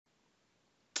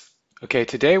Okay,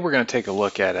 today we're going to take a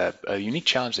look at a unique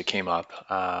challenge that came up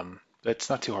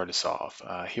that's not too hard to solve.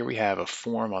 Here we have a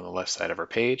form on the left side of our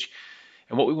page,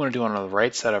 and what we want to do on the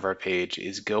right side of our page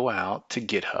is go out to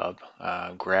GitHub,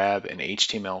 grab an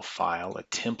HTML file, a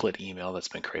template email that's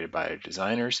been created by our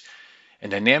designers, and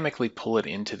dynamically pull it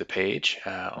into the page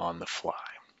on the fly.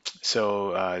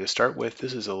 So to start with,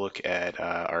 this is a look at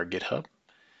our GitHub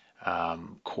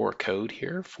core code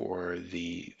here for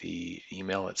the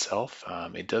email itself.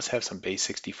 It does have some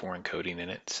base64 encoding in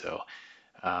it, so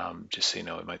just so you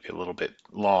know, it might be a little bit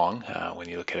long when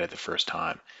you look at it the first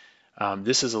time.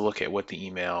 This is a look at what the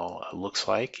email looks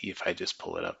like if I just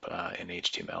pull it up in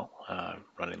HTML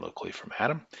running locally from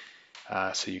Atom.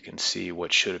 So you can see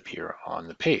what should appear on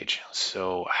the page.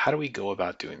 So how do we go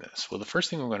about doing this? Well, the first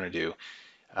thing we're going to do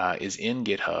is in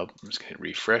GitHub. I'm just going to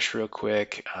refresh real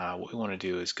quick. What we want to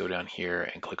do is go down here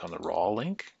and click on the raw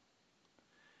link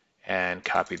and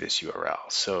copy this URL.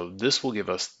 So this will give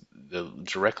us the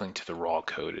direct link to the raw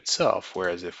code itself,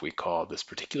 whereas if we call this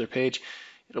particular page,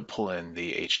 it'll pull in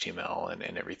the HTML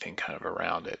and everything kind of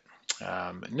around it.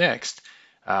 Next,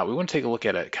 we want to take a look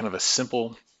at a kind of a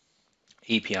simple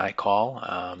API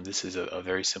call. This is a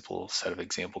very simple set of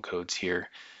example codes here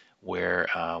where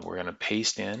we're going to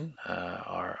paste in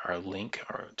our link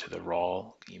to the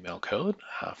raw email code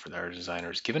for our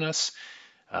designers given us.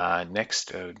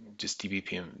 Next, just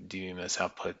DBMS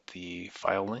output the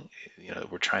file link.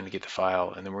 We're trying to get the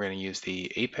file, and then we're going to use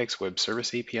the Apex Web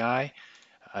Service API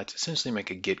to essentially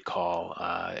make a GET call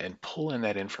and pull in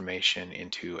that information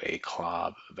into a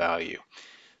CLOB value.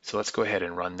 So let's go ahead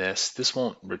and run this. This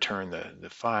won't return the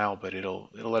file, but it'll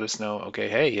let us know, okay,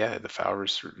 hey, yeah, the file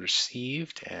was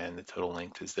received and the total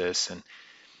length is this. And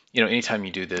anytime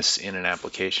you do this in an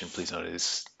application, please note it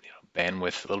is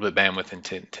bandwidth, a little bit bandwidth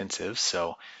intensive.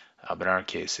 So, but in our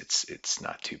case, it's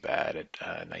not too bad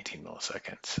at 19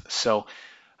 milliseconds. So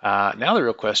now the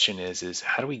real question is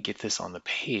how do we get this on the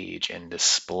page and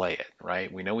display it,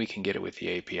 right? We know we can get it with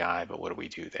the API, but what do we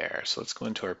do there? So let's go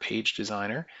into our page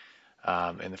designer.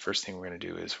 And the first thing we're going to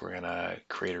do is we're going to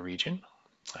create a region.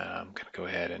 I'm going to go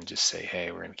ahead and just say,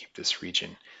 hey, we're going to keep this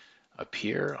region up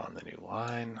here on the new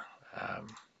line.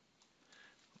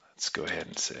 Let's go ahead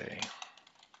and say,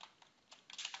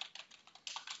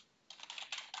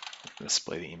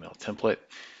 display the email template.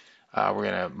 We're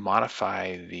going to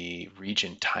modify the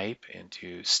region type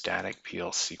into static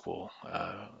PL/SQL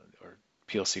or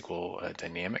PL/SQL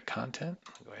dynamic content.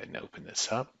 Go ahead and open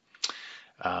this up.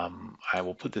 I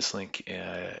will put this link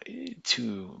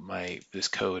to this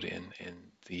code in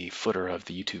the footer of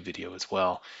the YouTube video as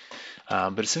well.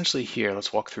 But essentially here,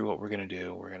 let's walk through what we're going to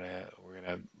do. We're going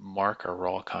to mark our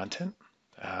raw content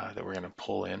that we're going to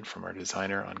pull in from our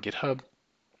designer on GitHub.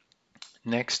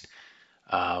 Next,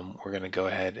 we're going to go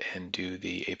ahead and do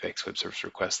the Apex Web Service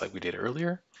request like we did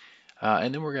earlier.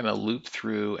 And then we're going to loop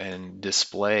through and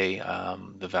display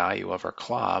the value of our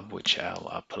CLOB, which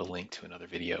I'll put a link to another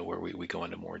video where we go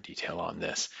into more detail on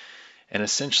this. And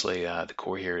essentially, the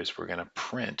core here is we're going to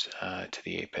print to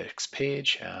the Apex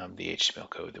page the HTML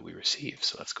code that we receive.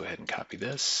 So let's go ahead and copy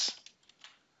this.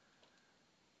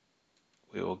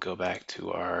 We will go back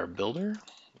to our builder,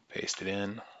 paste it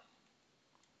in.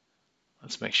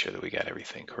 Let's make sure that we got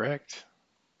everything correct.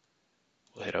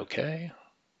 We'll hit OK.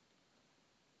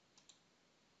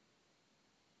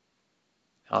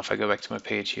 Now if I go back to my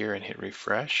page here and hit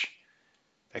refresh,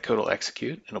 that code will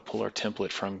execute and it'll pull our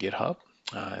template from GitHub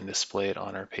and display it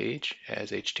on our page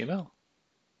as HTML.